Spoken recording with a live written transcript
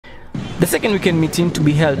The second weekend meeting to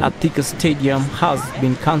be held at THIKA Stadium has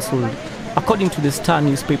been cancelled. According to the Star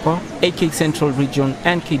newspaper, AK Central Region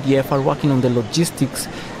and KDF are working on the logistics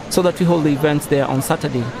so that we hold the events there on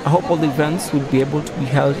Saturday. I hope all the events will be able to be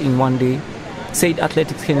held in one day, said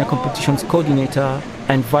Athletics Kenya Competitions Coordinator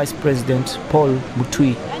and Vice President Paul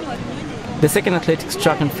Mutui. The second athletics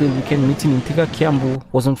track and field weekend meeting in THIKA Kiambu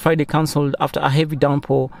was on Friday cancelled after a heavy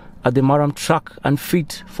downpour at the Maram track and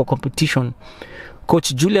fit for competition.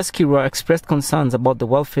 Coach Julius Kirwa expressed concerns about the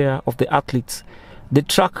welfare of the athletes. The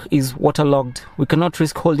track is waterlogged. We cannot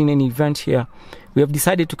risk holding any event here. We have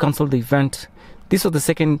decided to cancel the event. This was the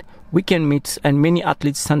second weekend meet and many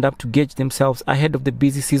athletes stand up to gauge themselves ahead of the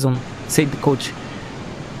busy season, said the coach.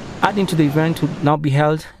 Adding to the event would now be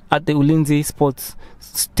held at the Ulinzi Sports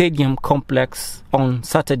Stadium complex on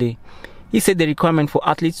Saturday. He said the requirement for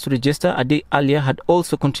athletes to register a day earlier had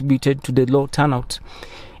also contributed to the low turnout.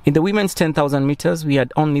 In the women's 10,000 meters, we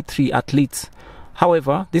had only 3 athletes.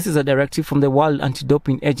 However, this is a directive from the World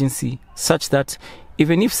Anti-Doping Agency, such that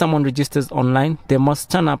even if someone registers online, they must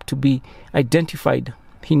turn up to be identified,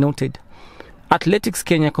 he noted. Athletics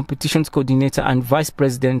Kenya Competitions Coordinator and Vice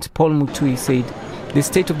President Paul Mutui said the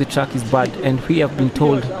state of the track is bad and we have been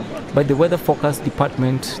told by the Weather Forecast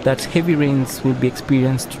Department that heavy rains will be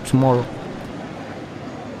experienced tomorrow.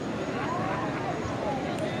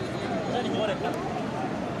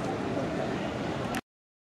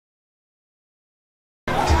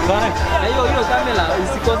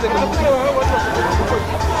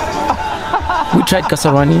 We tried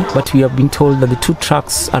Kasarani, but we have been told that the 2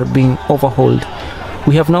 tracks are being overhauled.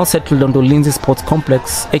 We have now settled on the Ulinzi Sports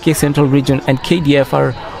Complex. AK Central Region and KDF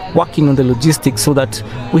are working on the logistics so that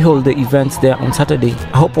we hold the events there on Saturday.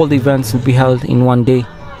 I hope all the events will be held in one day.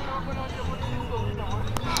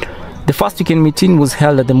 The first weekend meeting was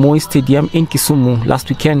held at the Moi Stadium in Kisumu last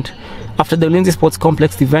weekend. After the Ulinzi Sports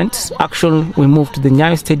Complex event, action will move to the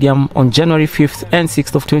Nyayo Stadium on January 5th and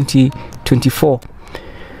 6th of 2024.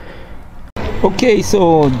 Okay,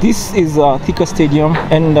 so this is THIKA Stadium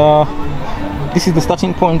and this is the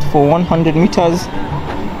starting point for 100 meters.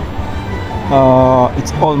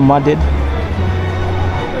 It's all mudded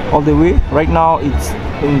all the way. Right now it's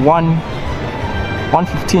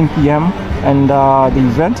 1:15 p.m. and the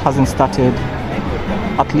event hasn't started.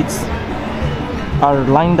 Athletes are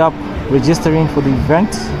lined up registering for the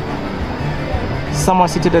event. Some are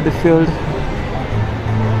seated at the field.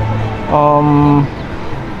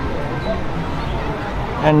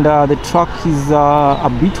 And the track is a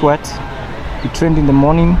bit wet. It rained in the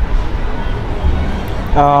morning.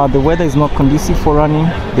 The weather is not conducive for running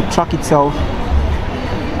the track itself,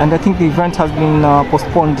 and I think the event has been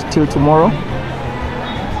postponed till tomorrow.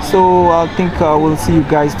 So I think we'll see you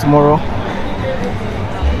guys tomorrow.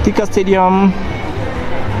 THIKA Stadium.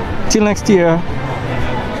 Till next year.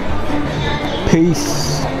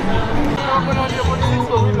 Peace.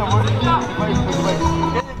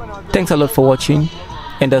 Thanks a lot for watching,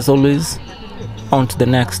 and as always, on to the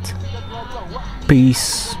next.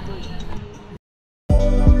 Peace.